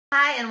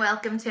Hi and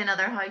welcome to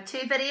another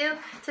how-to video.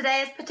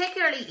 Today is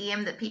particularly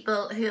aimed at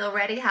people who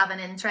already have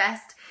an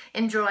interest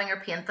in drawing or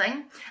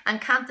painting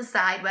and can't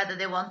decide whether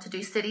they want to do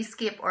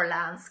cityscape or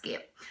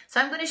landscape.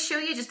 So I'm going to show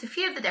you just a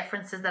few of the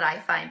differences that I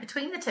find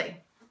between the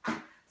two.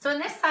 So in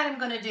this side I'm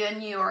going to do a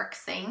New York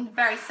scene,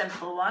 very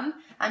simple one.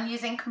 I'm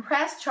using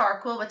compressed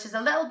charcoal, which is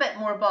a little bit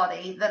more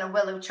body than a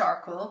willow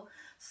charcoal,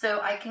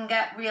 so I can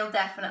get real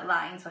definite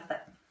lines with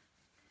it.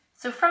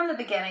 So from the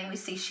beginning we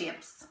see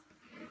shapes.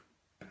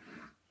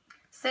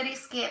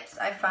 Cityscapes,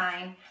 I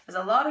find there's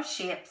a lot of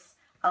shapes,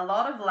 a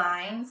lot of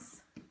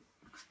lines.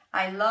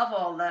 I love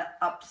all the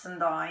ups and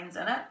downs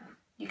in it.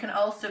 You can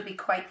also be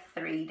quite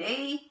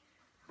 3D,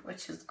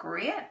 which is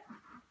great.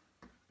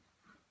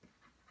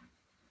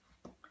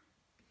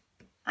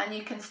 And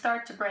you can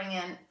start to bring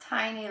in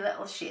tiny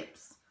little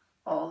shapes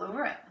all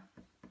over it.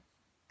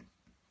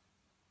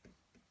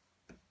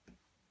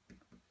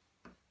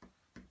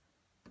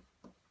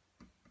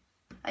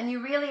 And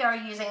you really are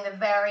using the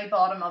very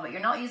bottom of it.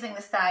 You're not using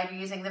the side, you're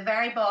using the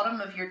very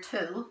bottom of your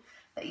tool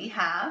that you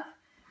have.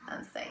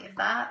 And save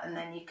that, and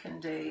then you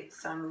can do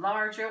some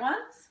larger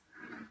ones.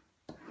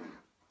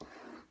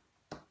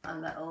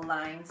 And little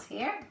lines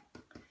here.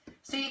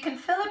 So you can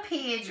fill a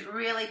page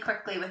really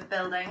quickly with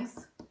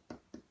buildings,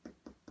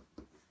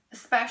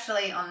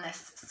 especially on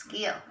this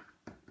scale.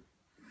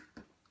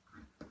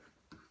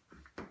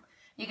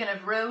 You can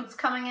have roads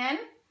coming in.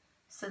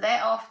 So they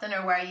often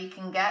are where you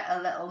can get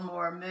a little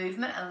more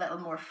movement, a little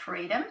more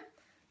freedom.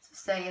 So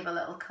say you have a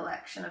little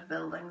collection of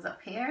buildings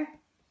up here.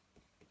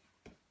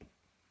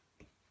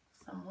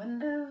 Some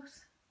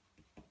windows.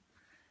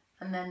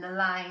 And then the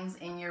lines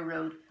in your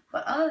road.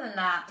 But other than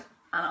that,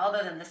 and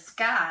other than the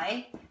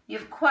sky, you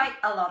have quite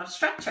a lot of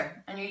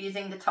structure and you're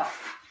using the top.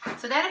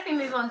 So then if we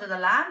move on to the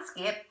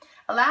landscape,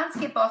 a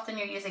landscape often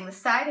you're using the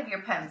side of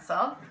your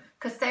pencil,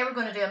 because say we're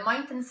going to do a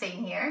mountain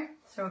scene here.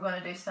 So we're going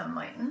to do some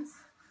mountains.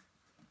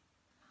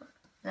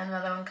 Then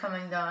another one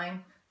coming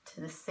down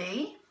to the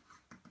sea.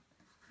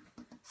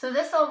 So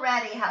this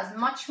already has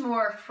much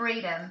more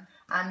freedom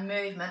and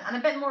movement and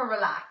a bit more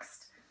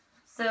relaxed.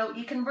 So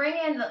you can bring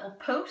in little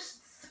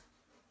posts.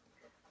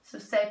 So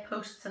say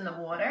posts in the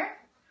water.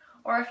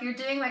 Or if you're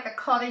doing like a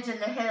cottage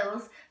in the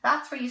hills,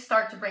 that's where you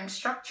start to bring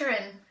structure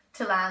in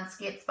to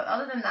landscapes. But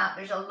other than that,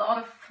 there's a lot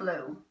of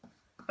flow,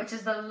 which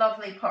is the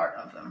lovely part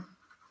of them.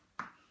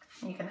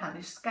 And you can have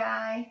your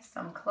sky,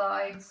 some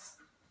clouds,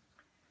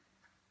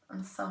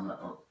 and some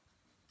little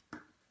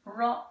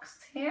rocks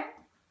here.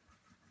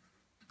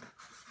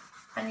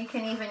 And you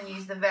can even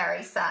use the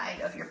very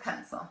side of your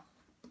pencil.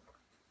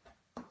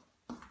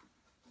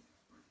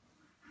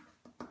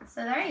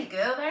 So there you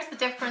go, there's the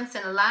difference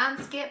in a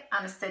landscape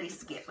and a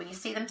cityscape. When you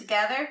see them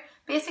together,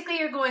 basically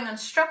you're going on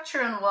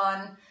structure on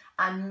one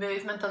and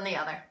movement on the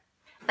other.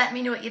 Let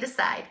me know what you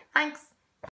decide. Thanks.